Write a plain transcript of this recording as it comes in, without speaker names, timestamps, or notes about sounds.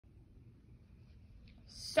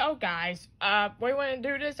So guys, what do you want to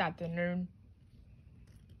do this afternoon?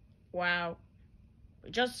 Well,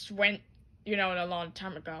 we just went, a long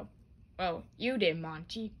time ago. Well, you did,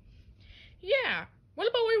 Monty. Yeah, what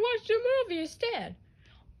about we watch the movie instead?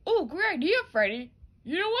 Oh, great idea, Freddy.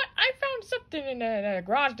 You know what? I found something in the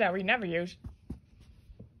garage that we never used.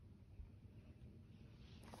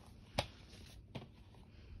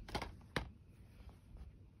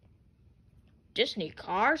 Disney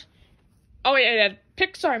cars? Oh yeah, that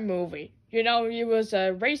Pixar movie. It was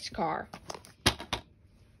a race car.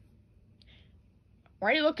 Why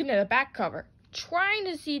are you looking at the back cover? Trying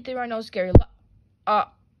to see if there are no scary go.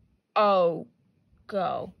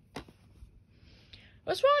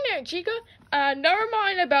 What's wrong there, Chica? Never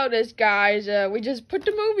mind about this, guys. We just put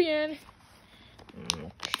the movie in.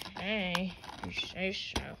 Okay, you say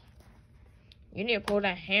so. You need to pull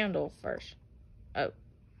that handle first. Oh,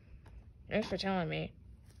 thanks for telling me.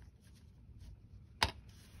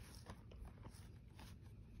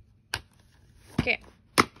 Okay.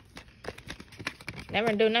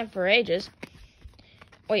 Never done that for ages.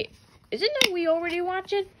 Wait, isn't that we already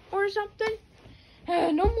watched it or something?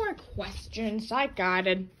 No more questions. I got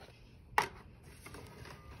it.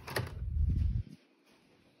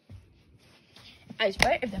 I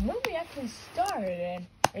swear, if the movie actually started,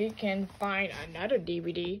 we can find another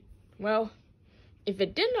DVD. Well, if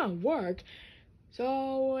it did not work,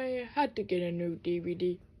 so I had to get a new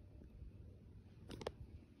DVD.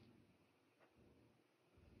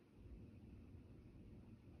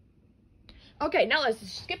 Okay, now let's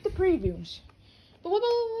skip the previews. But what about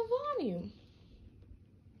the volume?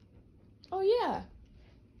 Oh yeah.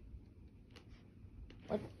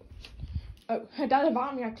 What? Oh, does the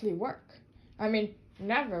volume actually work? I mean,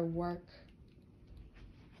 never work.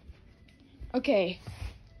 Okay.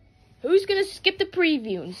 Who's gonna skip the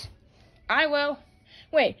previews? I will.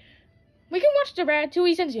 Wait, we can watch the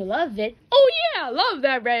Ratatouille since you love it. Oh yeah, I love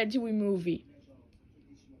that Ratatouille movie.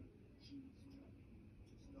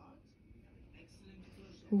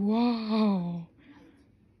 Wow.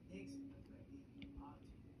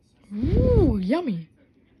 Ooh, yummy.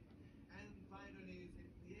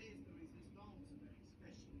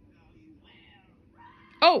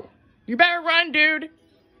 Oh, you better run, dude.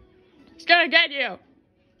 He's gonna get you.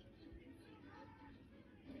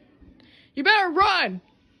 You better run.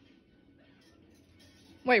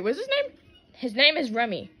 Wait, what's his name? His name is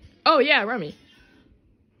Remy. Oh, yeah, Remy.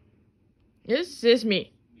 This is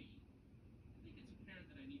me.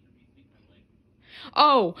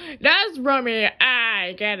 Oh, that's Remy.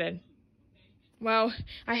 I get it. Well,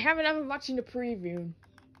 I haven't ever watching the preview.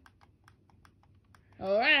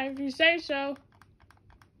 Alright, if you say so.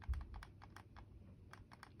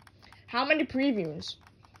 How many previews?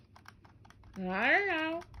 I don't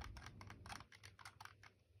know.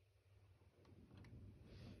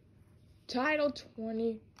 Title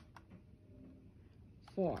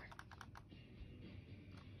 24.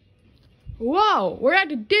 Whoa, we're at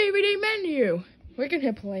the DVD menu. We can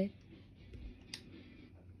hit play.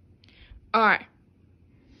 Alright.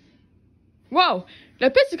 Whoa, the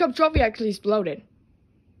Pizza Cup trophy actually exploded.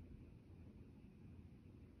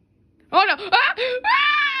 Oh no! Ah!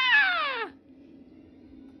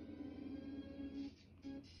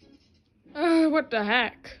 Ah! What the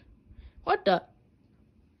heck? What's that?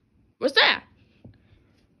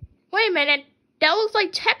 Wait a minute, that looks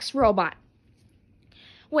like Tex Robot.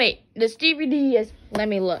 Wait, this DVD is, let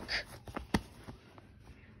me look.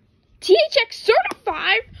 THX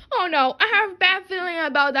certified? Oh no, I have a bad feeling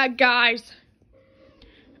about that, guys.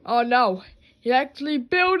 Oh no, he actually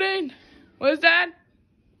building. What is that?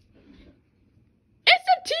 It's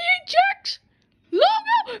a THX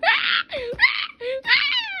logo! Ah! Ah! Ah!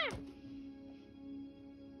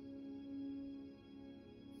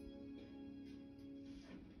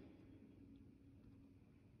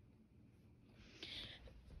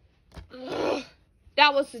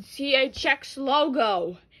 That was the THX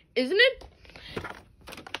logo, isn't it?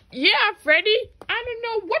 Yeah, Freddy. I don't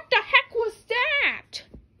know what the heck was that.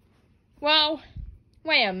 Well,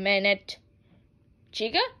 wait a minute.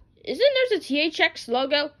 Chica, isn't there a THX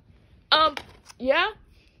logo? Yeah.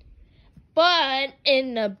 But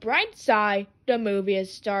in the bright side, the movie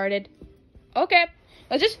has started. Okay,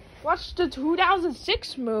 let's just watch the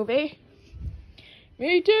 2006 movie.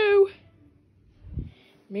 Me too.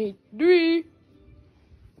 Me 3.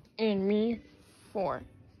 And me 4.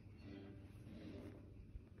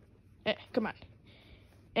 Come on.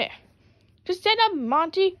 Just stand up,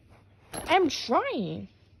 Monty. I'm trying.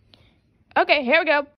 Okay, here we go.